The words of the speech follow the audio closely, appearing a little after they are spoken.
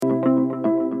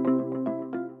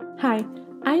Hi,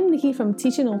 I'm Nikki from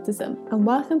Teaching Autism, and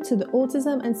welcome to the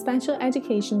Autism and Special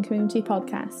Education Community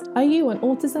Podcast. Are you an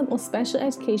autism or special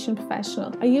education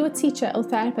professional? Are you a teacher or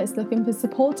therapist looking for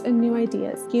support and new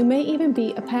ideas? You may even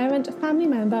be a parent, family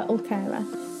member, or carer.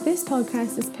 This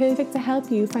podcast is perfect to help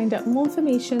you find out more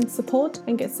information, support,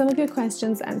 and get some of your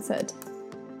questions answered.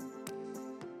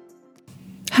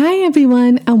 Hi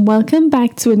everyone, and welcome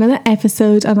back to another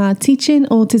episode on our Teaching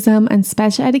Autism and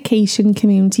Special Education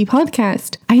Community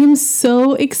Podcast. I am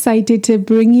so excited to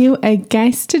bring you a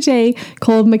guest today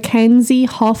called McKenzie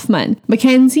Hoffman.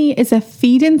 McKenzie is a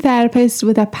feeding therapist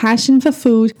with a passion for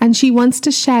food, and she wants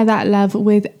to share that love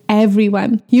with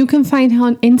everyone. You can find her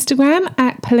on Instagram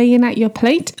at Playing at Your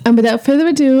Plate. And without further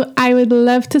ado, I would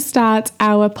love to start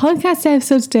our podcast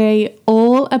episode today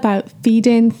all about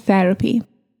feeding therapy.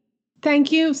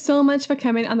 Thank you so much for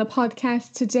coming on the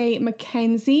podcast today,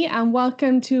 McKenzie, and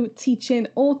welcome to Teaching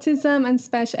Autism and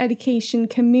Special Education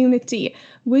Community.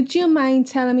 Would you mind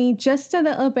telling me just a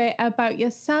little bit about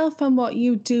yourself and what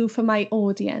you do for my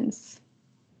audience?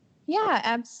 Yeah,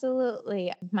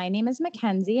 absolutely. My name is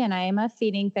McKenzie, and I am a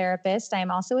feeding therapist. I am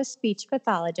also a speech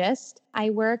pathologist. I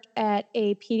work at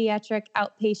a pediatric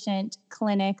outpatient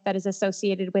clinic that is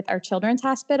associated with our children's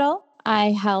hospital.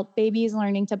 I help babies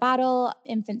learning to bottle,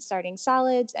 infants starting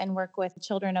solids, and work with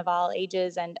children of all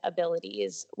ages and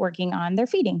abilities working on their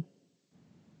feeding.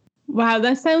 Wow,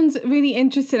 that sounds really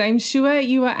interesting. I'm sure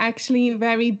you are actually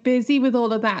very busy with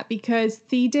all of that because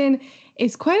feeding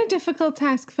is quite a difficult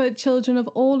task for children of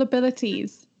all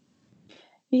abilities.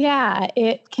 Yeah,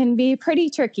 it can be pretty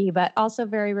tricky, but also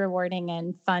very rewarding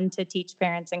and fun to teach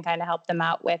parents and kind of help them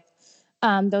out with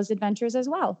those adventures as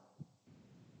well.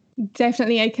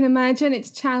 Definitely. I can imagine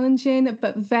it's challenging,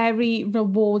 but very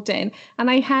rewarding. And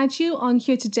I had you on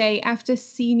here today after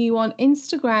seeing you on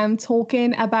Instagram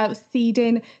talking about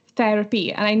feeding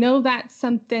therapy. And I know that's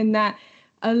something that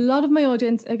a lot of my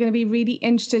audience are going to be really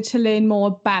interested to learn more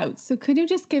about. So could you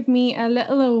just give me a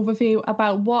little overview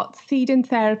about what feeding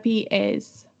therapy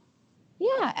is?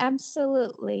 Yeah,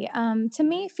 absolutely. To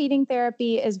me, feeding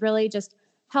therapy is really just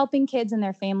helping kids and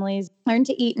their families learn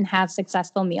to eat and have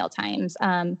successful meal times.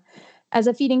 As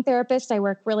a feeding therapist, I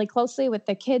work really closely with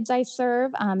the kids I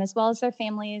serve, as well as their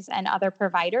families and other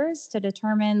providers to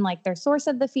determine their source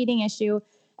of the feeding issue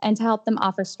and to help them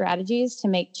offer strategies to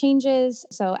make changes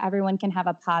so everyone can have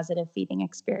a positive feeding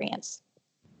experience.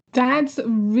 That's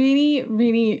really,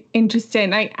 really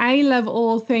interesting. I love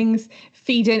all things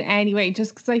feeding anyway,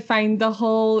 just because I find the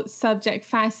whole subject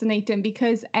fascinating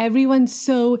because everyone's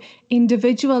so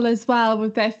individual as well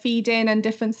with their feeding and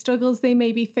different struggles they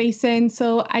may be facing.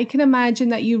 So I can imagine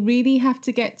that you really have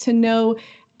to get to know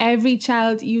every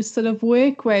child you sort of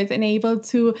work with and able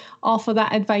to offer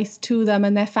that advice to them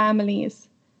and their families.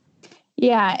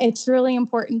 Yeah, it's really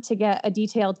important to get a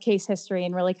detailed case history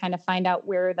and really kind of find out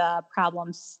where the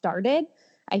problem started.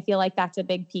 I feel like that's a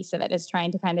big piece of it, is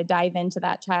trying to kind of dive into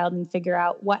that child and figure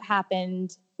out what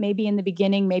happened, maybe in the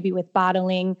beginning, maybe with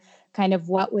bottling, kind of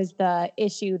what was the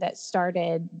issue that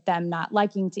started them not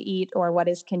liking to eat, or what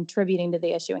is contributing to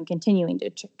the issue and continuing to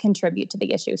contribute to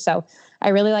the issue. So I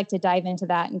really like to dive into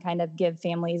that and kind of give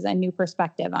families a new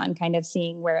perspective on kind of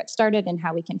seeing where it started and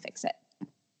how we can fix it.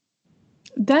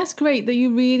 That's great that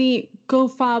you really go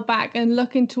far back and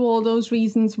look into all those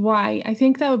reasons why. I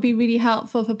think that would be really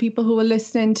helpful for people who are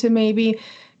listening to maybe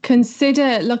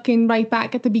consider looking right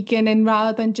back at the beginning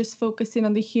rather than just focusing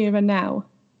on the here and now.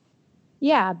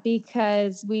 Yeah,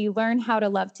 because we learn how to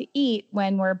love to eat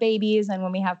when we're babies and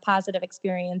when we have positive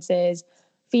experiences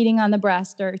feeding on the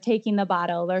breast or taking the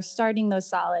bottle or starting those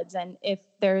solids. And if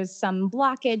there's some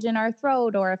blockage in our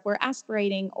throat, or if we're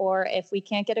aspirating, or if we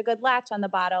can't get a good latch on the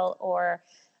bottle or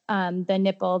the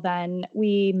nipple, then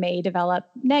we may develop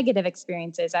negative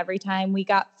experiences. Every time we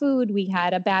got food, we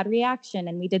had a bad reaction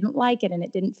and we didn't like it and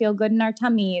it didn't feel good in our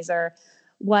tummies or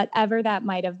whatever that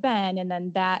might have been. And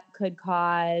then that could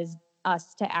cause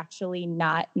us to actually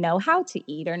not know how to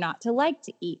eat or not to like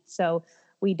to eat. So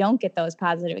we don't get those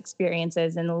positive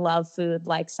experiences and love food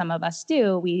like some of us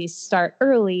do. We start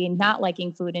early not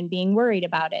liking food and being worried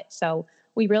about it. So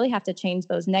we really have to change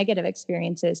those negative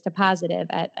experiences to positive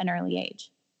at an early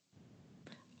age.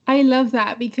 I love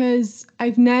that because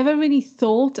I've never really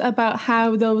thought about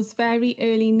how those very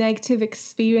early negative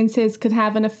experiences could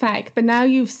have an effect. But now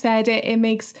you've said it, it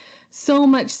makes so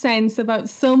much sense about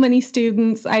so many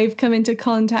students I've come into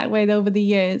contact with over the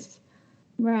years.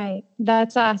 Right.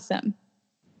 That's awesome.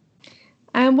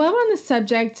 And while we're on the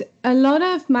subject, a lot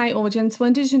of my audience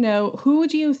wanted to know, who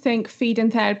do you think feeding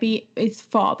therapy is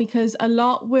for? Because a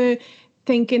lot were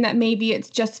thinking that maybe it's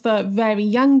just for very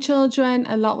young children.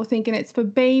 A lot were thinking it's for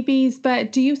babies.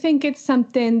 But do you think it's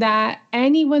something that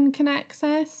anyone can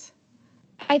access?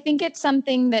 I think it's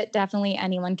something that definitely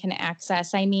anyone can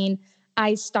access. I mean,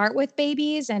 I start with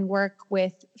babies and work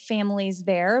with families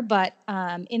there, but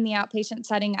in the outpatient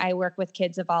setting, I work with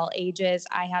kids of all ages.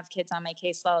 I have kids on my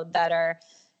caseload that are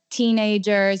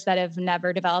teenagers that have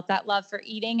never developed that love for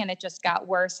eating, and it just got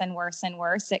worse and worse and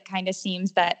worse. It kind of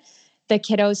seems that the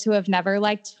kiddos who have never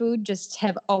liked food just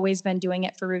have always been doing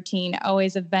it for routine,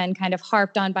 always have been kind of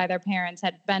harped on by their parents,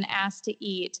 had been asked to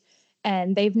eat,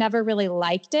 and they've never really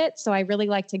liked it. So I really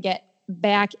like to get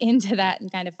back into that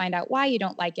and kind of find out why you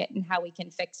don't like it and how we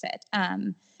can fix it.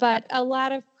 But a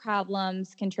lot of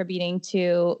problems contributing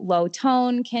to low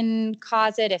tone can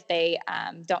cause it. If they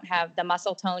don't have the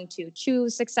muscle tone to chew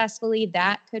successfully,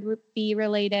 that could be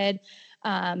related.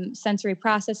 Sensory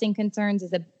processing concerns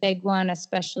is a big one,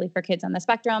 especially for kids on the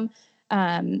spectrum.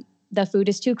 The food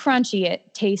is too crunchy.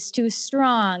 It tastes too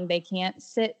strong. They can't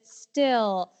sit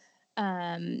still.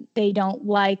 They don't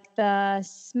like the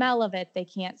smell of it. They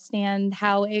can't stand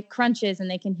how it crunches, and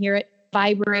they can hear it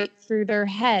vibrate through their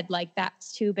head. Like,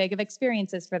 that's too big of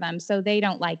experiences for them. So they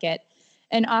don't like it.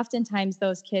 And oftentimes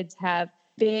those kids have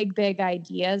big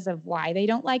ideas of why they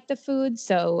don't like the food.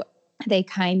 So they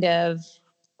kind of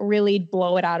really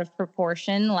blow it out of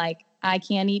proportion. Like, I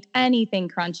can't eat anything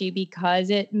crunchy because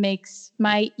it makes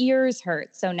my ears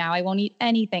hurt. So now I won't eat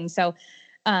anything. So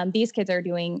these kids are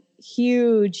doing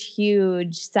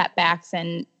huge setbacks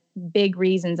and big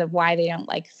reasons of why they don't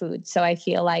like food. So I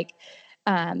feel like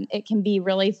it can be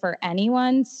really for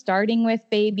anyone, starting with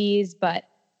babies, but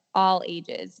all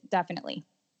ages, definitely.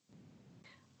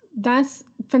 That's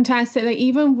fantastic. Like,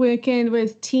 even working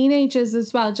with teenagers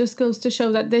as well just goes to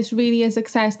show that this really is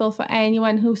accessible for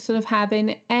anyone who's sort of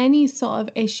having any sort of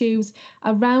issues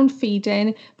around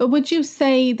feeding. But would you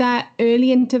say that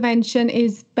early intervention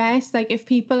is best? Like, if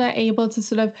people are able to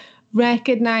sort of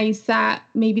recognize that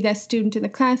maybe their student in the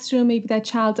classroom, maybe their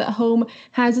child at home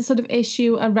has a sort of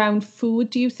issue around food,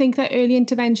 do you think that early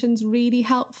intervention is really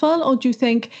helpful, or do you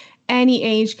think any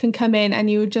age can come in and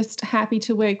you're just happy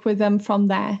to work with them from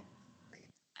there?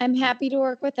 I'm happy to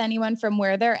work with anyone from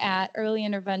where they're at. Early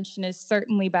intervention is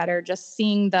certainly better. Just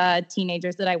seeing the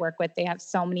teenagers that I work with, they have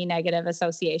so many negative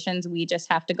associations. We just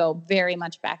have to go very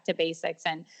much back to basics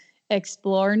and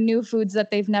explore new foods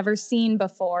that they've never seen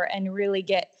before and really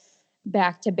get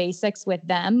back to basics with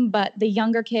them. But the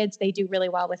younger kids, they do really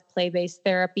well with play-based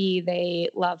therapy. They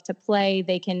love to play.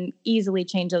 They can easily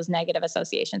change those negative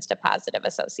associations to positive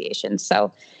associations.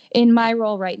 So in my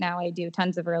role right now, I do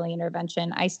tons of early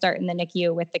intervention. I start in the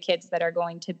NICU with the kids that are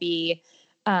going to be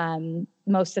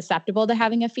most susceptible to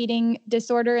having a feeding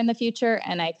disorder in the future.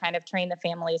 And I kind of train the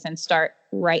families and start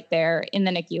right there in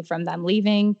the NICU from them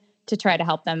leaving to try to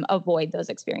help them avoid those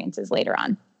experiences later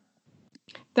on.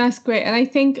 That's great. And I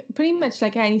think pretty much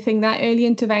like anything, that early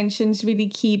intervention is really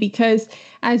key because,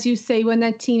 as you say, when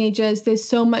they're teenagers, there's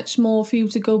so much more for you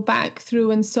to go back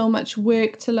through and so much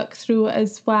work to look through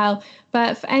as well.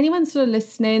 But for anyone sort of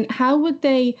listening, how would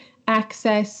they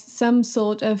access some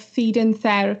sort of feeding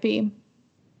therapy?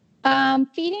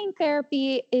 Feeding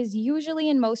therapy is usually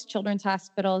in most children's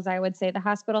hospitals. I would say the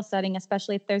hospital setting,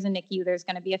 especially if there's a NICU, there's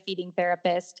going to be a feeding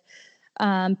therapist.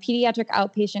 Pediatric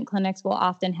outpatient clinics will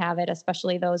often have it,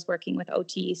 especially those working with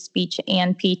OT, speech,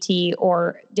 and PT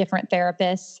or different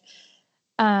therapists.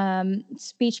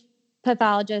 Speech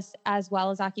pathologists as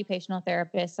well as occupational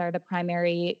therapists are the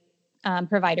primary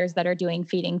providers that are doing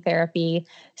feeding therapy.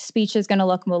 Speech is going to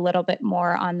look a little bit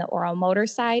more on the oral motor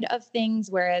side of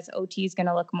things, whereas OT is going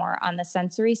to look more on the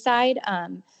sensory side.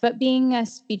 But being a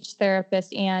speech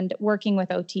therapist and working with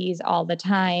OTs all the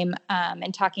time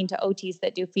and talking to OTs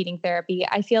that do feeding therapy,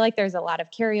 I feel like there's a lot of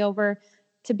carryover.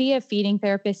 To be a feeding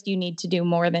therapist, you need to do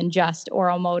more than just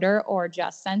oral motor or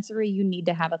just sensory. You need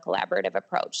to have a collaborative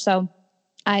approach. So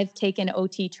I've taken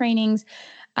OT trainings.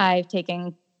 I've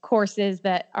taken courses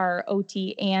that are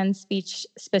OT and speech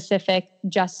specific,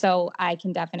 just so I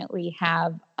can definitely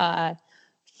have a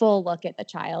full look at the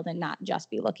child and not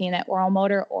just be looking at oral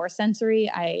motor or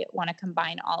sensory. I want to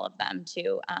combine all of them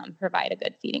to provide a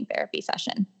good feeding therapy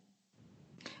session.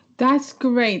 That's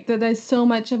great that there's so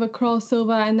much of a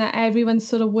crossover and that everyone's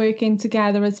sort of working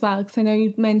together as well. Because I know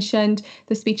you mentioned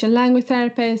the speech and language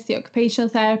therapist, the occupational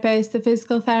therapist, the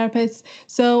physical therapist.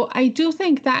 So I do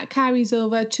think that carries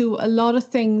over to a lot of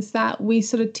things that we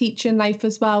sort of teach in life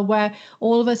as well, where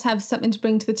all of us have something to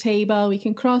bring to the table. We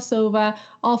can cross over,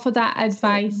 offer that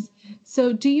advice.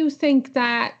 So do you think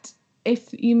that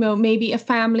if, maybe a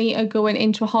family are going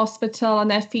into a hospital and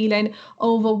they're feeling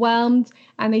overwhelmed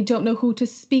and they don't know who to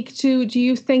speak to, do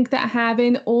you think that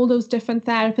having all those different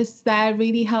therapists there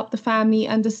really help the family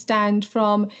understand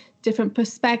from different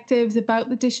perspectives about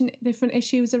the different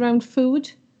issues around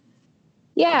food?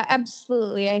 Yeah,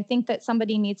 absolutely. I think that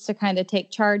somebody needs to kind of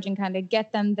take charge and kind of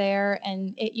get them there.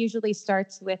 And it usually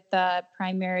starts with the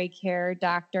primary care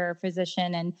doctor or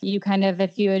physician. And you kind of,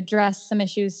 if you address some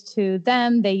issues to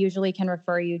them, they usually can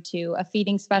refer you to a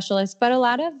feeding specialist. But a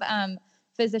lot of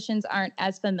physicians aren't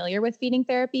as familiar with feeding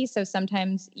therapy. So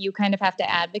sometimes you kind of have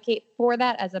to advocate for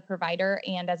that as a provider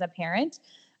and as a parent,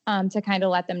 to kind of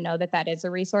let them know that that is a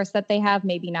resource that they have,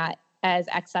 maybe not as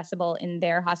accessible in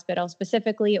their hospital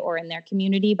specifically or in their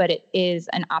community, but it is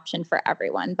an option for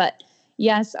everyone. But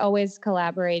yes, always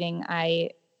collaborating.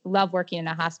 I love working in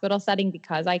a hospital setting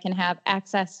because I can have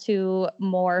access to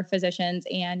more physicians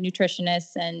and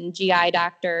nutritionists and GI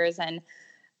doctors, and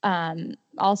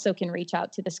also can reach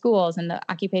out to the schools and the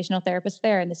occupational therapists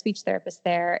there and the speech therapists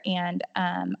there, and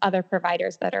other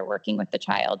providers that are working with the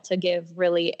child to give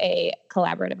really a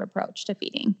collaborative approach to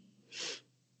feeding.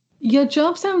 Your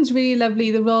job sounds really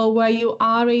lovely, the role where you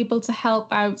are able to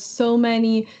help out so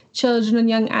many children and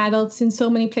young adults in so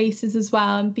many places as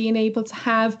well, and being able to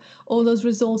have all those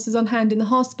resources on hand in the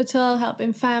hospital,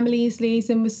 helping families,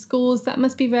 liaising with schools. That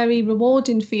must be very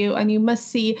rewarding for you, and you must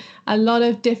see a lot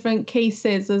of different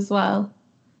cases as well.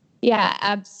 Yeah,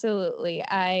 absolutely.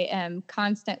 I am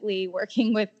constantly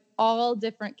working with all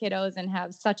different kiddos and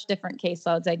have such different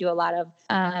caseloads. I do a lot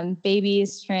of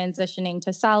babies transitioning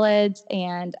to solids,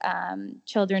 and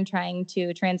children trying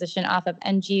to transition off of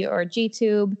NG or G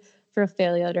tube for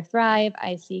failure to thrive.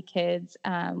 I see kids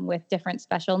with different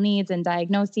special needs and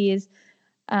diagnoses.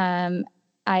 I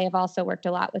have also worked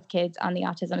a lot with kids on the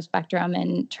autism spectrum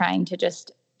and trying to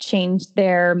just change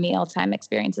their mealtime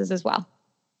experiences as well.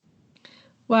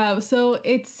 Wow. So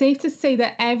it's safe to say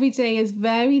that every day is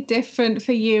very different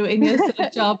for you in your sort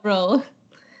of job role.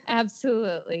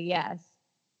 Absolutely. Yes.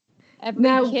 Every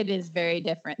Now, kid is very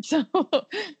different. So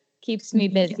keeps me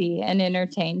busy and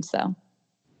entertained. So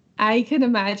I can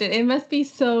imagine it must be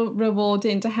so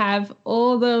rewarding to have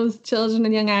all those children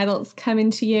and young adults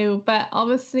coming to you. But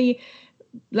obviously,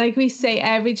 like we say,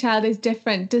 every child is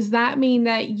different. Does that mean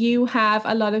that you have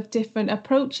a lot of different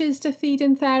approaches to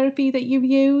feeding therapy that you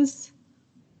use?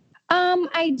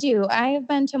 I do. I have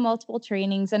been to multiple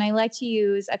trainings, and I like to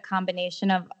use a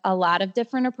combination of a lot of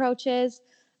different approaches.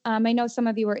 I know some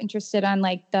of you were interested on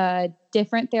like the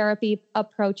different therapy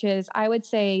approaches. I would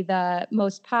say the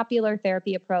most popular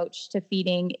therapy approach to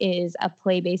feeding is a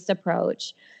play-based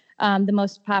approach. The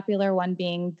most popular one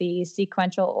being the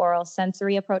sequential oral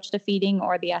sensory approach to feeding,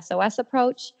 or the SOS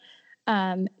approach.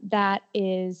 That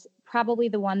is probably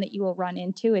the one that you will run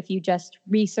into if you just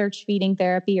research feeding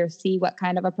therapy or see what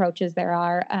kind of approaches there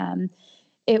are.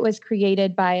 It was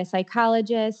created by a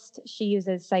psychologist. She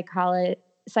uses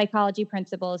psychology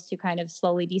principles to kind of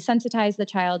slowly desensitize the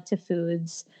child to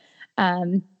foods,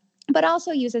 but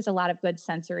also uses a lot of good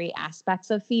sensory aspects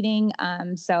of feeding.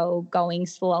 So going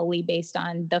slowly based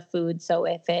on the food. So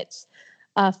if it's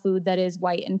a food that is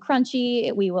white and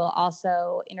crunchy, we will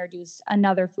also introduce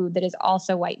another food that is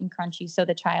also white and crunchy, so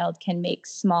the child can make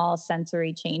small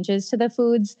sensory changes to the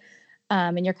foods.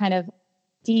 And you're kind of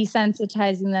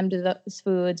desensitizing them to those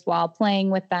foods while playing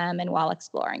with them and while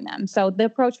exploring them. So the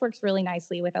approach works really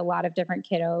nicely with a lot of different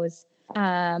kiddos.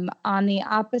 On the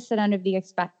opposite end of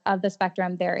the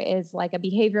spectrum, there is like a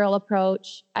behavioral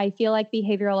approach. I feel like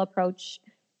behavioral approach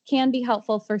can be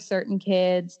helpful for certain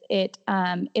kids. It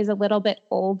is a little bit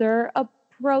older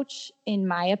approach, in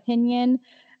my opinion,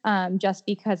 just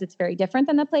because it's very different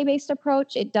than the play-based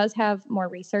approach. It does have more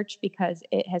research because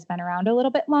it has been around a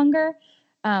little bit longer,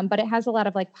 but it has a lot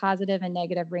of like positive and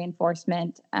negative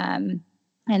reinforcement,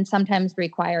 and sometimes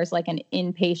requires like an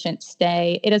inpatient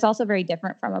stay. It is also very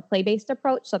different from a play-based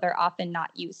approach, so they're often not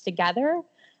used together.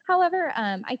 However,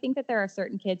 I think that there are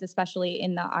certain kids, especially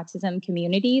in the autism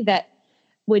community, that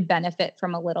would benefit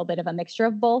from a little bit of a mixture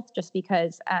of both, just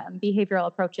because behavioral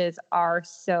approaches are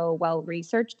so well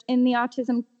researched in the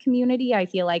autism community. I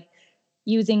feel like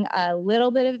using a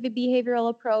little bit of a behavioral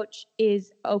approach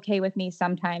is okay with me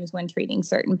sometimes when treating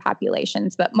certain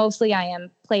populations, but mostly I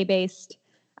am play-based.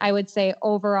 I would say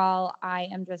overall, I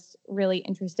am just really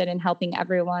interested in helping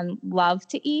everyone love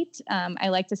to eat. I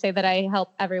like to say that I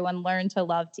help everyone learn to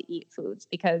love to eat foods,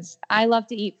 because I love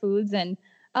to eat foods and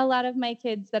a lot of my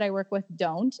kids that I work with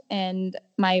don't. And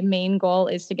my main goal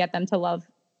is to get them to love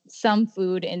some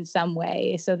food in some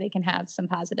way so they can have some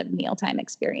positive mealtime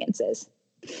experiences.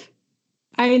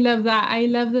 I love that. I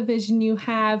love the vision you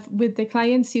have with the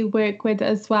clients you work with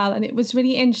as well. And it was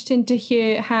really interesting to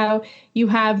hear how you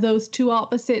have those two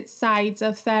opposite sides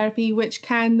of therapy, which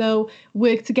can, though,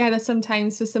 work together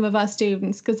sometimes for some of our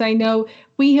students. Because I know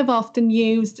we have often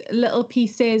used little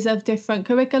pieces of different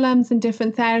curriculums and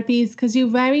different therapies, because you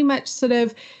very much sort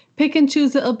of pick and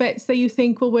choose little bits that you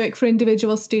think will work for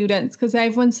individual students, because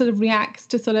everyone sort of reacts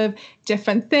to sort of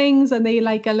different things, and they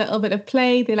like a little bit of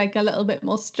play, they like a little bit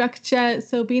more structure.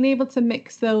 So being able to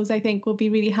mix those, I think, will be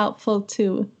really helpful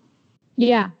too.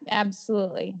 Yeah,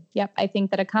 absolutely. Yep. I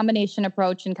think that a combination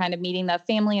approach and kind of meeting the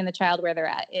family and the child where they're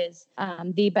at is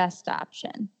the best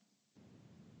option.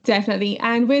 Definitely.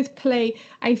 And with play,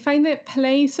 I find that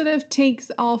play sort of takes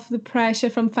off the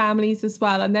pressure from families as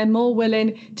well. And they're more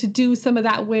willing to do some of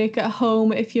that work at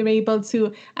home if you're able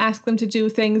to ask them to do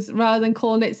things rather than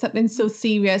calling it something so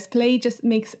serious. Play just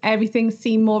makes everything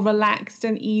seem more relaxed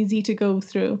and easy to go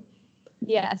through.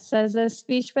 Yes, as a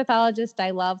speech pathologist, I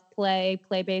love play.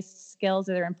 Play-based skills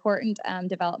are important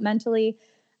developmentally.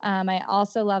 I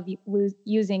also love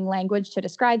using language to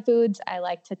describe foods. I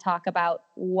like to talk about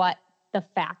what the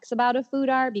facts about a food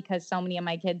are, because so many of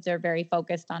my kids are very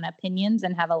focused on opinions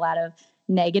and have a lot of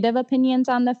negative opinions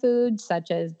on the food,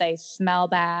 such as they smell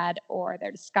bad or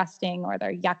they're disgusting or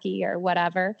they're yucky or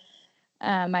whatever.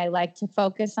 I like to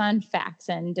focus on facts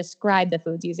and describe the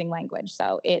foods using language.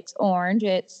 So it's orange,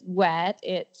 it's wet,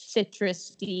 it's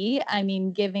citrusy. I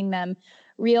mean, giving them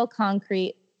real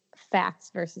concrete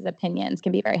facts versus opinions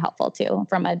can be very helpful too,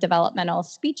 from a developmental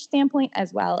speech standpoint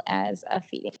as well as a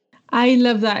feeding. I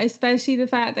love that, especially the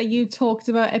fact that you talked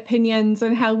about opinions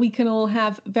and how we can all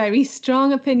have very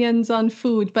strong opinions on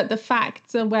food, but the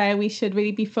facts are where we should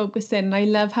really be focusing. And I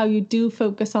love how you do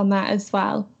focus on that as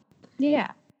well.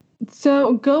 Yeah.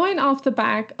 So, going off the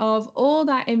back of all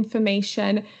that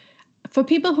information, for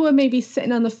people who are maybe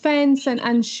sitting on the fence and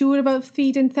unsure about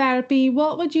feeding therapy,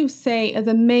 what would you say are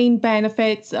the main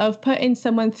benefits of putting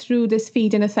someone through this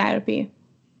feeding therapy?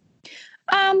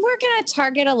 We're going to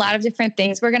target a lot of different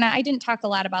things. I didn't talk a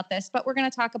lot about this, but we're going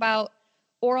to talk about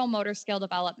oral motor skill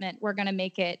development. We're going to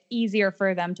make it easier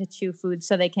for them to chew foods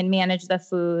so they can manage the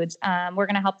foods. We're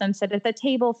going to help them sit at the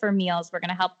table for meals. We're going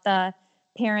to help the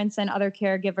parents and other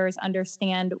caregivers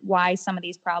understand why some of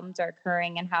these problems are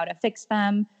occurring and how to fix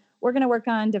them. We're going to work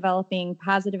on developing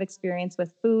positive experience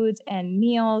with foods and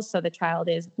meals, so the child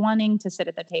is wanting to sit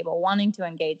at the table, wanting to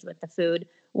engage with the food,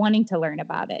 wanting to learn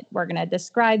about it. We're going to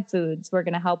describe foods. We're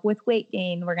going to help with weight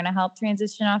gain. We're going to help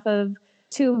transition off of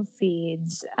tube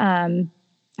feeds, and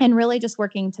really just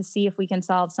working to see if we can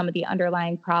solve some of the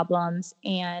underlying problems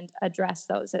and address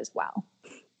those as well.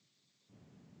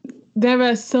 There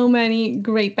are so many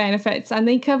great benefits, and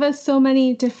they cover so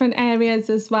many different areas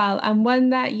as well. And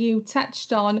one that you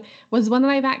touched on was one that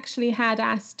I've actually had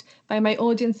asked by my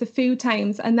audience a few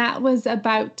times, and that was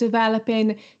about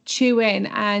developing chewing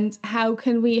and how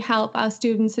can we help our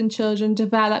students and children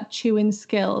develop chewing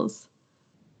skills.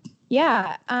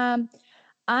 Yeah.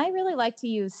 I really like to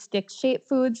use stick-shaped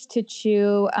foods to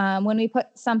chew. When we put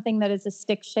something that is a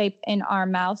stick shape in our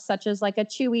mouth, such as like a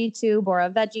chewy tube or a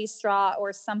veggie straw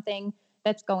or something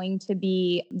that's going to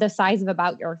be the size of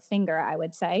about your finger, I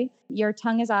would say, your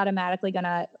tongue is automatically going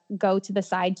to go to the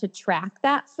side to track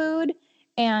that food.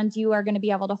 And you are going to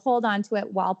be able to hold on to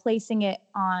it while placing it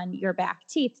on your back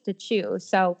teeth to chew.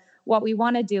 So what we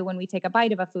want to do when we take a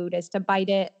bite of a food is to bite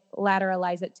it,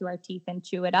 lateralize it to our teeth, and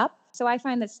chew it up. So I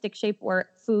find that stick-shaped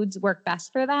foods work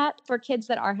best for that. For kids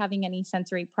that are having any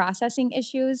sensory processing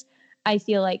issues, I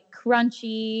feel like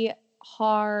crunchy,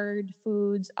 hard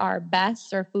foods are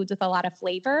best, or foods with a lot of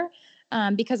flavor,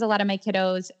 because a lot of my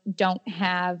kiddos don't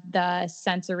have the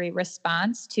sensory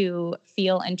response to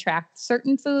feel and track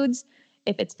certain foods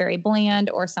if it's very bland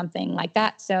or something like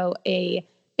that. So a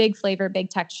big flavor, big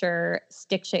texture,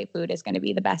 stick-shaped food is going to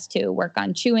be the best to work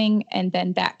on chewing, and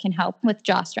then that can help with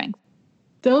jaw strength.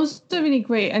 Those are really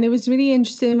great. And it was really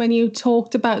interesting when you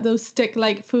talked about those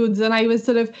stick-like foods, and I was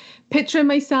sort of picturing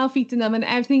myself eating them, and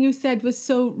everything you said was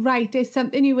so right. It's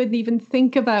something you wouldn't even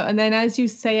think about. And then as you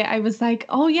say it, I was like,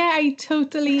 oh yeah, I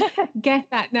totally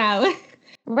get that now.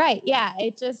 Right. Yeah.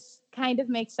 It just kind of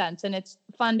makes sense. And it's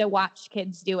fun to watch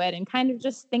kids do it and kind of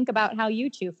just think about how you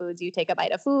chew foods. You take a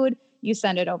bite of food, you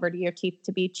send it over to your teeth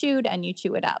to be chewed, and you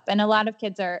chew it up. And a lot of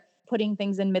kids are putting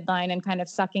things in midline and kind of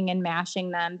sucking and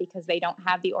mashing them because they don't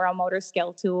have the oral motor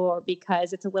skill to, or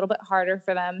because it's a little bit harder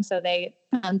for them. So they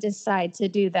decide to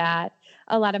do that.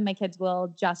 A lot of my kids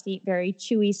will just eat very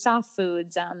chewy, soft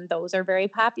foods. Those are very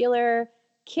popular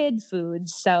kid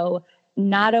foods. So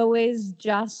not always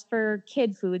just for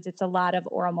kid foods. It's a lot of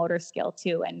oral motor skill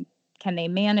too. And can they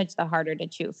manage the harder to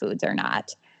chew foods or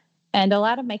not? And a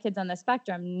lot of my kids on the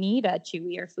spectrum need a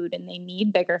chewier food, and they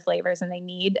need bigger flavors, and they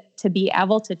need to be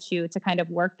able to chew to kind of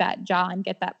work that jaw and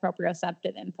get that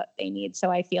proprioceptive input they need.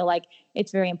 So I feel like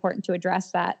it's very important to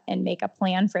address that and make a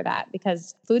plan for that,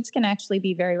 because foods can actually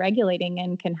be very regulating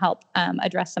and can help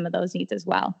address some of those needs as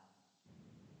well.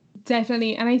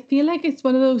 Definitely. And I feel like it's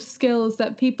one of those skills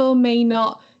that people may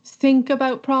not think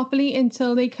about properly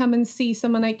until they come and see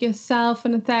someone like yourself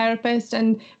and a therapist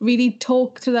and really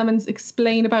talk to them and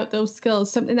explain about those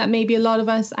skills. Something that maybe a lot of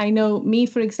us, I know me,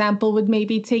 for example, would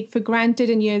maybe take for granted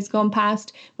in years gone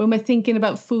past when we're thinking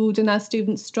about food and our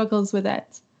students' struggles with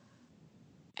it.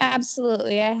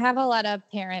 Absolutely. I have a lot of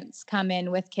parents come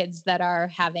in with kids that are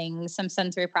having some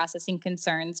sensory processing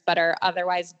concerns, but are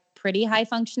otherwise pretty high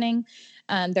functioning.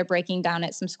 They're breaking down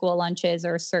at some school lunches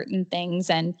or certain things.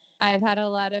 And I've had a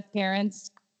lot of parents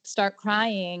start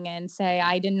crying and say,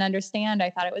 I didn't understand. I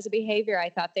thought it was a behavior. I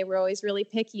thought they were always really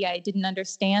picky. I didn't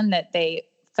understand that they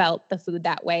felt the food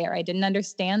that way, or I didn't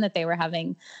understand that they were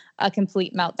having a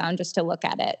complete meltdown just to look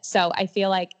at it. So I feel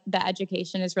like the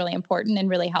education is really important and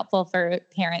really helpful for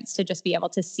parents to just be able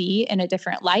to see in a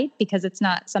different light, because it's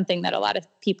not something that a lot of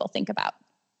people think about.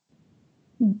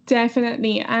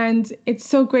 Definitely. And it's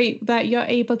so great that you're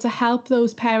able to help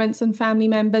those parents and family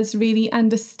members really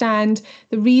understand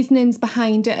the reasonings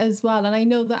behind it as well. And I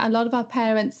know that a lot of our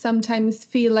parents sometimes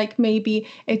feel like maybe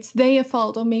it's their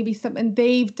fault or maybe something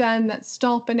they've done that's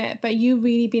stopping it. But you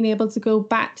really being able to go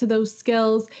back to those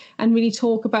skills and really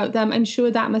talk about them, I'm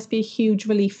sure that must be a huge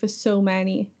relief for so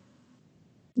many.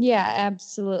 Yeah,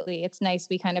 absolutely. It's nice.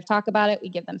 We kind of talk about it. We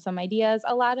give them some ideas.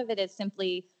 A lot of it is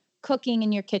simply cooking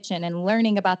in your kitchen and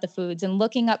learning about the foods and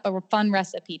looking up a fun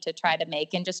recipe to try to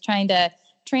make, and just trying to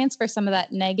transfer some of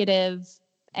that negative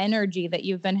energy that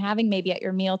you've been having maybe at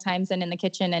your meal times and in the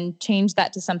kitchen, and change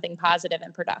that to something positive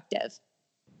and productive.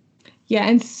 Yeah,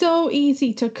 and so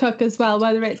easy to cook as well,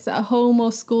 whether it's at home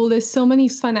or school. There's so many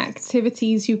fun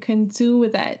activities you can do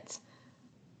with it.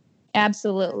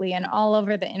 Absolutely. And all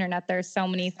over the internet, there's so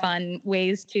many fun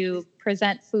ways to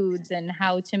present foods and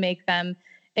how to make them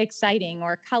exciting,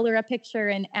 or color a picture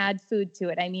and add food to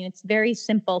it. I mean, it's very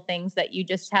simple things that you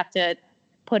just have to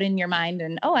put in your mind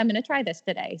and, oh, I'm going to try this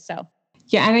today. So,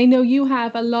 Yeah, and I know you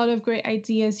have a lot of great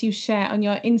ideas you share on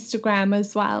your Instagram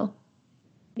as well.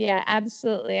 yeah,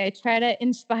 absolutely. I try to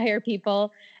inspire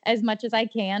people as much as I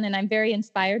can, and I'm very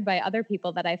inspired by other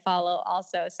people that I follow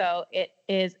also. So it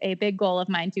is a big goal of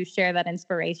mine to share that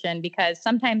inspiration, because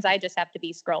sometimes I just have to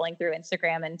be scrolling through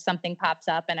Instagram and something pops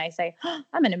up and I say, oh,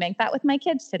 I'm going to make that with my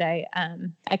kids today.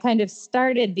 I kind of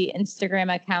started the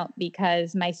Instagram account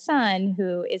because my son,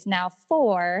 who is now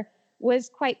 4, was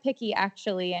quite picky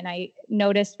actually. And I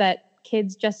noticed that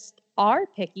kids just are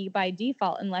picky by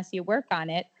default unless you work on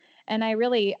it. And I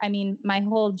mean, my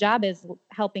whole job is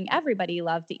helping everybody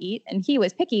love to eat. And he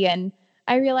was picky. And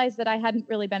I realized that I hadn't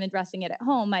really been addressing it at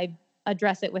home. I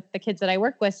address it with the kids that I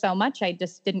work with so much, I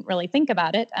just didn't really think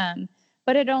about it.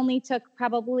 But it only took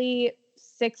probably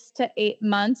 6 to 8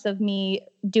 months of me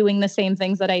doing the same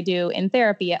things that I do in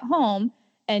therapy at home.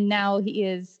 And now he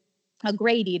is a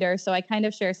great eater. So I kind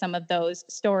of share some of those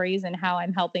stories and how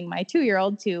I'm helping my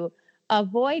 2-year-old to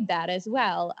avoid that as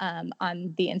well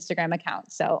on the Instagram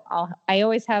account. So I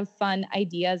always have fun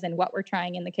ideas and what we're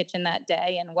trying in the kitchen that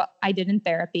day and what I did in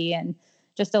therapy, and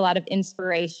just a lot of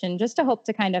inspiration, just to hope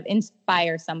to kind of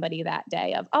inspire somebody that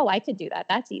day of, oh, I could do that.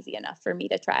 That's easy enough for me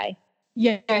to try.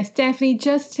 Yes, definitely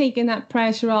just taking that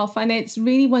pressure off. And it's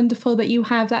really wonderful that you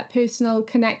have that personal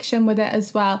connection with it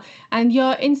as well. And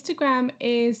your Instagram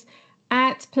is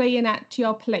at playing at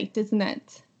your plate, isn't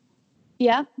it?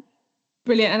 Yeah.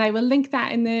 Brilliant. And I will link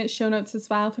that in the show notes as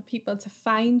well for people to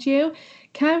find you.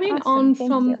 Carrying Awesome. on Thank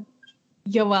from, you.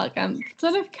 you're welcome.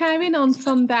 Sort of carrying on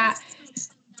from that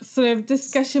sort of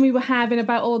discussion we were having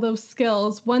about all those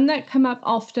skills, one that came up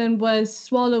often was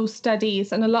swallow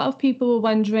studies. And a lot of people were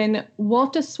wondering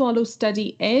what a swallow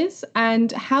study is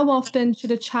and how often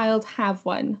should a child have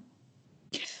one?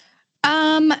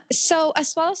 So a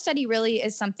swallow study really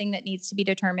is something that needs to be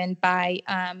determined by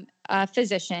a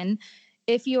physician.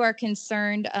 If you are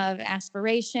concerned of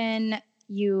aspiration,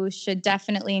 you should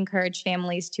definitely encourage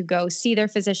families to go see their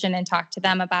physician and talk to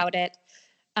them about it.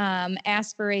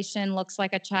 Aspiration looks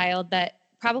like a child that,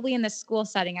 probably in the school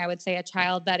setting, I would say a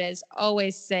child that is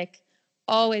always sick,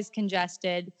 always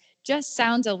congested, just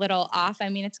sounds a little off. I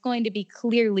mean, it's going to be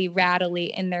clearly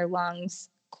rattly in their lungs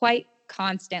quite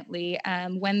constantly.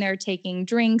 When they're taking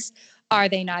drinks, are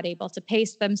they not able to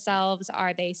pace themselves?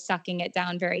 Are they sucking it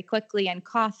down very quickly and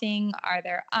coughing? Are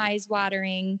their eyes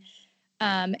watering?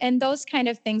 And those kind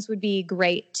of things would be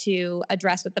great to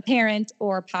address with the parent,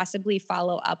 or possibly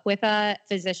follow up with a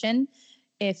physician.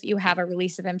 if you have a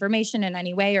release of information in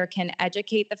any way or can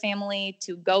educate the family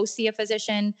to go see a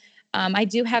physician. I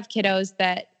do have kiddos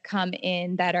that come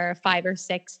in that are 5 or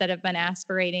 6 that have been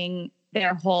aspirating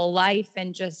their whole life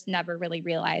and just never really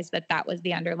realized that that was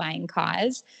the underlying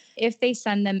cause. If they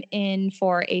send them in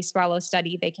for a swallow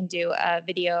study, they can do a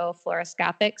video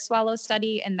fluoroscopic swallow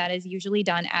study, and that is usually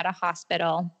done at a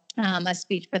hospital. A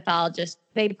speech pathologist,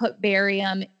 they put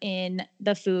barium in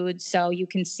the food so you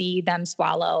can see them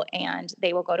swallow, and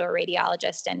they will go to a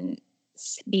radiologist and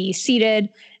be seated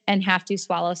and have to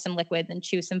swallow some liquids and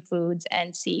chew some foods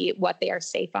and see what they are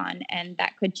safe on. And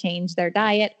that could change their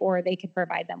diet, or they could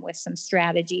provide them with some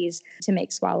strategies to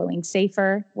make swallowing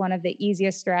safer. One of the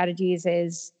easiest strategies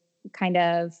is kind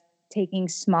of taking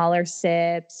smaller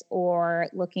sips or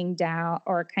looking down,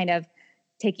 or kind of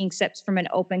taking sips from an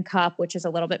open cup, which is a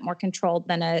little bit more controlled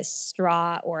than a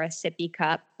straw or a sippy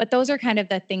cup. But those are kind of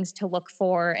the things to look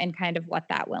for and kind of what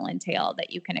that will entail that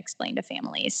you can explain to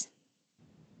families.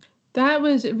 That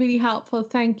was really helpful.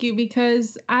 Thank you.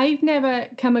 Because I've never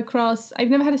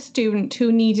had a student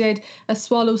who needed a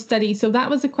swallow study. So that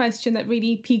was a question that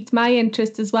really piqued my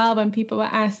interest as well when people were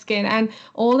asking. And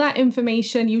all that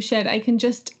information you shared, I can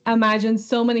just imagine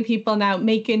so many people now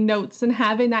making notes and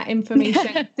having that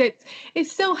information.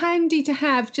 It's so handy to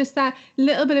have just that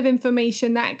little bit of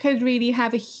information that could really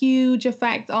have a huge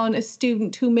effect on a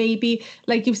student who maybe,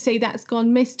 like you say, that's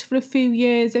gone missed for a few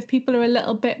years. If people are a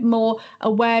little bit more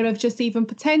aware of just even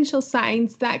potential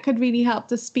signs, that could really help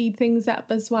to speed things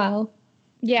up as well.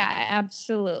 Yeah,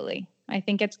 absolutely. I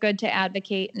think it's good to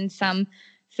advocate, and some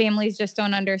families just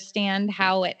don't understand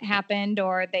how it happened,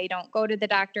 or they don't go to the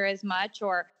doctor as much.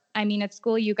 Or, I mean, at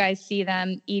school, you guys see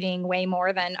them eating way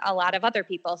more than a lot of other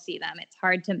people see them. It's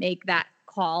hard to make that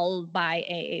call by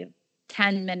a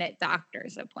 10-minute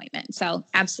doctor's appointment. So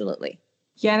absolutely.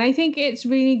 Yeah, and I think it's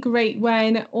really great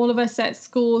when all of us at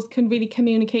schools can really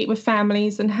communicate with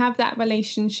families and have that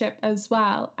relationship as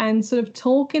well. And sort of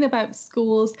talking about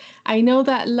schools, I know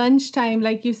that lunchtime,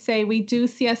 like you say, we do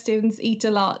see our students eat a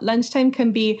lot. Lunchtime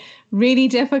can be really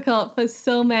difficult for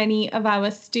so many of our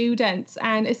students,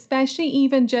 and especially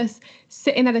even just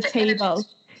sitting at a table.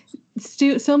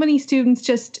 So many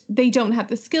students they don't have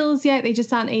the skills yet. They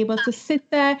just aren't able to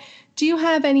sit there. Do you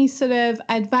have any sort of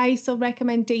advice or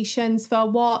recommendations for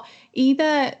what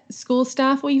either school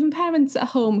staff or even parents at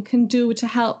home can do to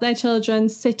help their children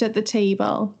sit at the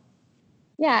table?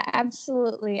 Yeah,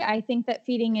 absolutely. I think that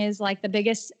feeding is like the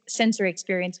biggest sensory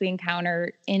experience we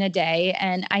encounter in a day.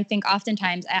 And I think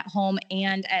oftentimes at home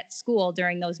and at school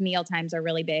during those meal times are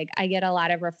really big. I get a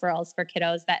lot of referrals for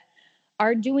kiddos that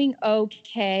are doing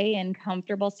okay in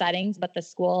comfortable settings, but the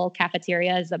school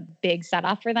cafeteria is a big set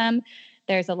off for them.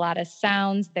 There's a lot of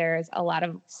sounds, there's a lot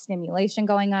of stimulation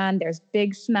going on, there's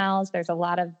big smells, there's a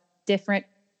lot of different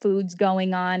foods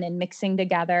going on and mixing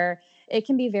together. It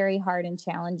can be very hard and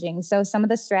challenging. So some of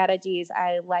the strategies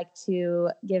I like to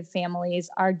give families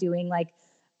are doing like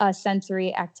a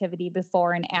sensory activity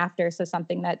before and after. So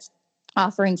something that's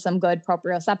offering some good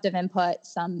proprioceptive input,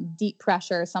 some deep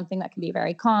pressure, something that can be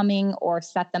very calming, or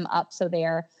set them up so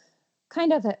they're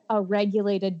kind of a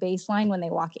regulated baseline when they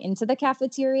walk into the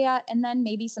cafeteria, and then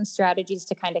maybe some strategies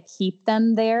to kind of keep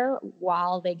them there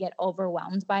while they get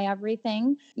overwhelmed by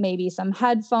everything. Maybe some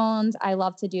headphones. I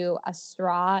love to do a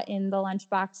straw in the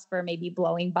lunchbox for maybe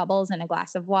blowing bubbles in a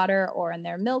glass of water or in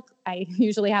their milk. I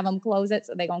usually have them close it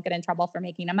so they don't get in trouble for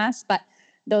making a mess, but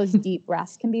those deep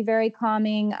breaths can be very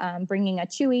calming. Bringing a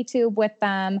chewy tube with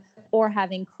them or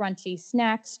having crunchy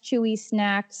snacks, chewy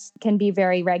snacks can be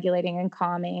very regulating and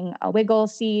calming. A wiggle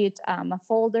seat, a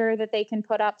folder that they can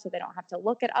put up so they don't have to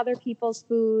look at other people's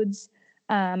foods.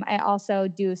 I also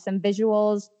do some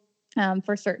visuals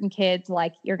for certain kids,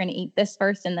 like you're going to eat this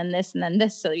first and then this and then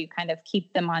this, so you kind of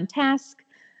keep them on task.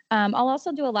 I'll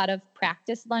also do a lot of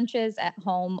practice lunches at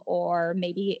home or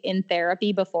maybe in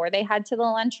therapy before they head to the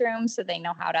lunchroom, so they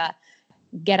know how to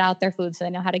get out their food, so they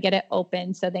know how to get it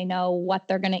open, so they know what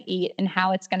they're going to eat and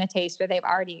how it's going to taste, or they've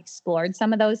already explored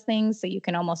some of those things. So you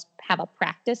can almost have a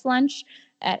practice lunch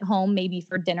at home, maybe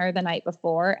for dinner the night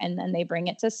before, and then they bring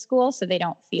it to school so they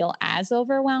don't feel as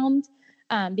overwhelmed.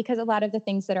 Because a lot of the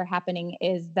things that are happening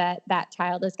is that that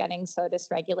child is getting so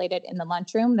dysregulated in the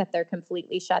lunchroom that they're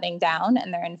completely shutting down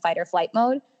and they're in fight or flight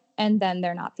mode. And then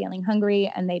they're not feeling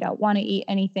hungry and they don't want to eat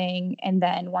anything. And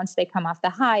then once they come off the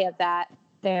high of that,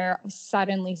 they're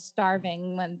suddenly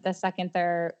starving when the second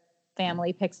their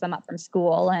family picks them up from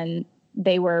school, and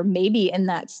they were maybe in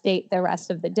that state the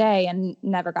rest of the day and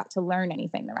never got to learn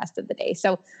anything the rest of the day.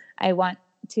 So I want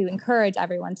to encourage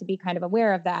everyone to be kind of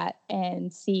aware of that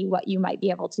and see what you might be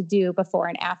able to do before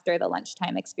and after the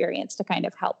lunchtime experience to kind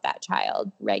of help that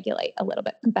child regulate a little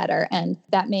bit better. And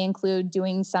that may include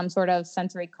doing some sort of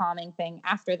sensory calming thing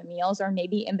after the meals, or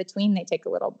maybe in between they take a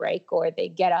little break, or they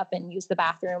get up and use the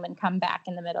bathroom and come back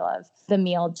in the middle of the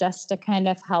meal, just to kind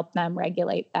of help them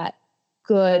regulate that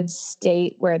good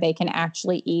state where they can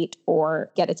actually eat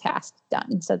or get a task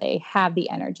done, so they have the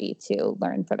energy to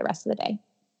learn for the rest of the day.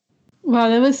 Wow,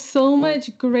 there was so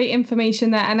much great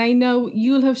information there. And I know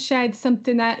you'll have shared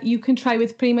something that you can try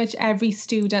with pretty much every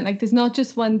student. Like, there's not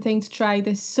just one thing to try.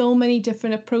 There's so many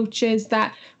different approaches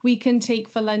that we can take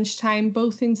for lunchtime,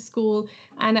 both in school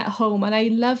and at home. And I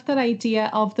love that idea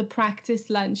of the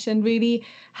practice lunch and really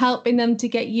helping them to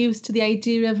get used to the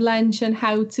idea of lunch and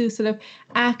how to sort of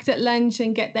act at lunch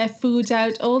and get their food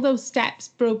out, all those steps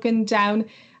broken down.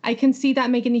 I can see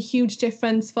that making a huge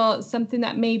difference for something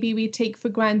that maybe we take for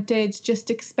granted,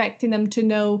 just expecting them to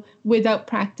know without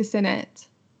practicing it.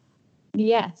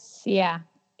 Yes. Yeah.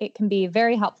 It can be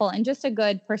very helpful, and just a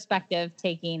good perspective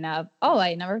taking of, oh,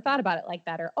 I never thought about it like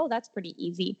that, or, oh, that's pretty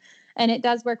easy. And it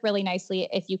does work really nicely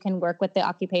if you can work with the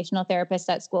occupational therapist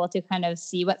at school to kind of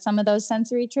see what some of those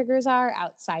sensory triggers are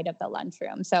outside of the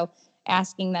lunchroom. So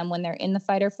asking them when they're in the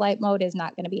fight or flight mode is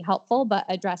not going to be helpful, but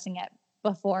addressing it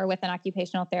before with an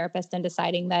occupational therapist and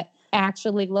deciding that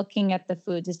actually looking at the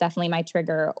foods is definitely my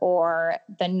trigger, or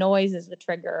the noise is the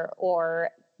trigger, or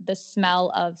the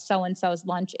smell of so-and-so's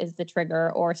lunch is the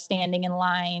trigger, or standing in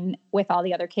line with all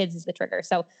the other kids is the trigger.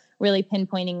 So really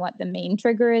pinpointing what the main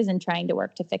trigger is and trying to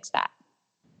work to fix that.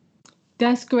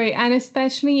 That's great. And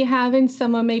especially having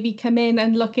someone maybe come in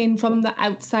and look in from the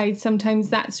outside, sometimes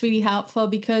that's really helpful,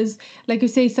 because like you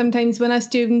say, sometimes when our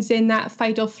students in that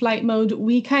fight or flight mode,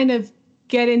 we kind of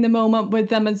get in the moment with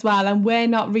them as well, and we're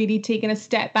not really taking a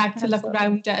step back to look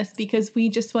around us, because we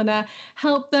just want to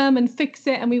help them and fix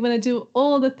it, and we want to do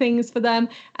all the things for them,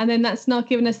 and then that's not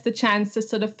giving us the chance to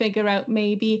sort of figure out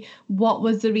maybe what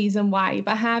was the reason why.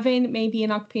 But having maybe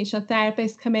an occupational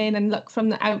therapist come in and look from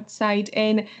the outside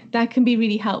in, that can be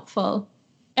really helpful.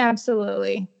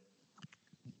 Absolutely.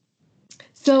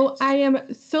 So I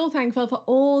am so thankful for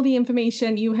all the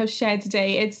information you have shared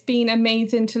today. It's been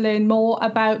amazing to learn more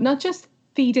about not just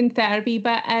feeding therapy,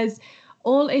 but as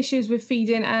all issues with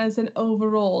feeding as an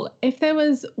overall. If there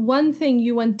was one thing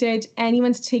you wanted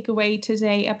anyone to take away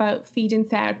today about feeding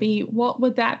therapy, what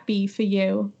would that be for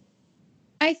you?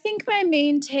 I think my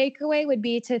main takeaway would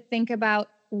be to think about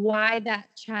why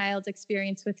that child's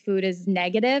experience with food is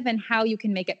negative and how you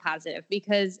can make it positive,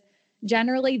 because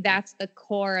generally that's the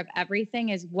core of everything,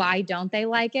 is why don't they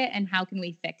like it and how can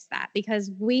we fix that? Because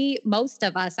most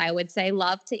of us, I would say,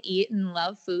 love to eat and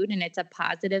love food, and it's a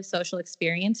positive social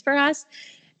experience for us,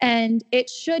 and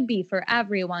it should be for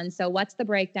everyone. So what's the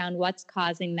breakdown? What's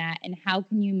causing that? And how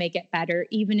can you make it better,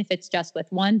 even if it's just with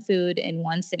one food in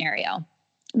one scenario?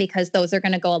 Because those are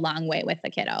going to go a long way with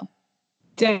the kiddo.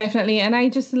 Definitely. And I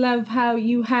just love how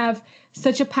you have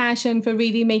such a passion for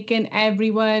really making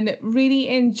everyone really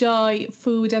enjoy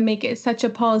food and make it such a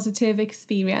positive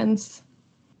experience.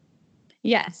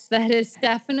 Yes, that is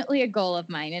definitely a goal of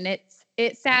mine. And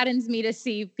it saddens me to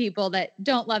see people that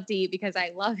don't love to eat, because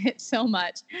I love it so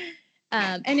much.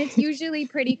 And it's usually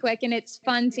pretty quick, and it's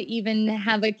fun to even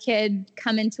have a kid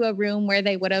come into a room where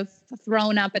they would have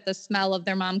thrown up at the smell of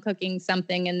their mom cooking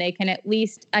something, and they can at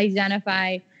least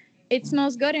identify, it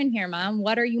smells good in here, Mom.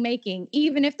 What are you making?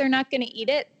 Even if they're not going to eat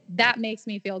it, that makes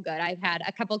me feel good. I've had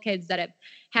a couple kids that have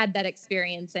had that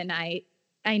experience, and I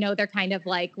know they're kind of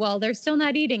like, well, they're still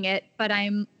not eating it, but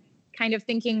I'm kind of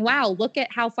thinking, wow, look at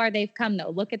how far they've come, though.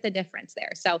 Look at the difference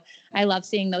there. So I love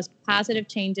seeing those positive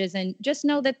changes, and just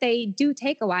know that they do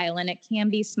take a while, and it can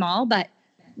be small, but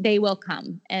they will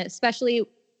come. And especially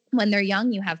when they're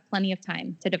young, you have plenty of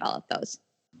time to develop those.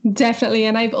 Definitely.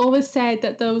 And I've always said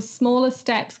that those smaller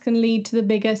steps can lead to the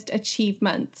biggest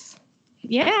achievements.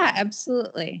 Yeah,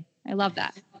 absolutely. I love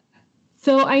that.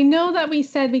 So I know that we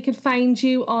said we could find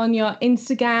you on your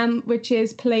Instagram, which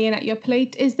is Playing at Your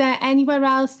Plate. Is there anywhere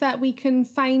else that we can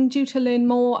find you to learn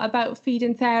more about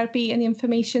feeding therapy and the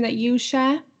information that you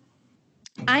share?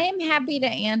 I am happy to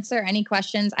answer any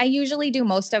questions. I usually do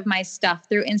most of my stuff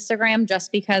through Instagram,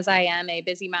 just because I am a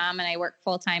busy mom and I work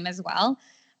full time as well.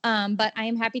 But I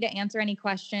am happy to answer any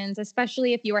questions,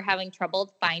 especially if you are having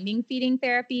trouble finding feeding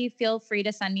therapy. Feel free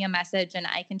to send me a message and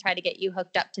I can try to get you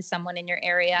hooked up to someone in your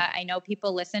area. I know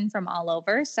people listen from all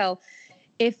over. So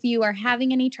if you are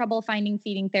having any trouble finding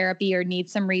feeding therapy or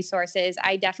need some resources,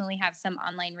 I definitely have some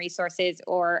online resources,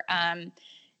 or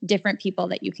different people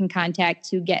that you can contact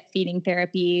to get feeding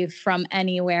therapy from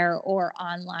anywhere or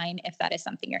online, if that is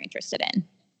something you're interested in.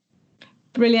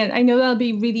 Brilliant. I know that'll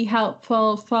be really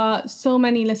helpful for so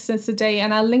many listeners today.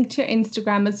 And I'll link to your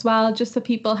Instagram as well, just so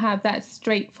people have that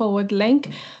straightforward link.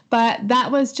 But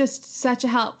that was just such a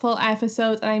helpful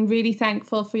episode. And I'm really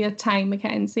thankful for your time,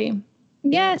 McKenzie.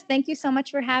 Yes, thank you so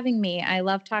much for having me. I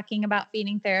love talking about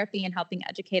feeding therapy and helping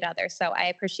educate others. So I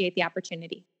appreciate the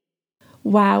opportunity.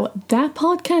 Wow, that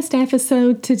podcast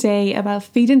episode today about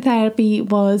feeding therapy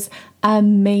was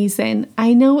amazing.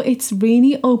 I know it's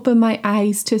really opened my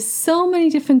eyes to so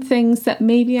many different things that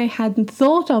maybe I hadn't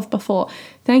thought of before.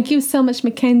 Thank you so much,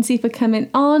 McKenzie, for coming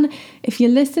on. If you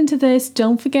listen to this,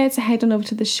 don't forget to head on over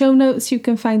to the show notes. You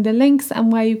can find the links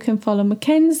and where you can follow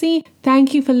McKenzie.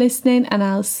 Thank you for listening, and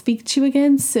I'll speak to you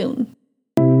again soon.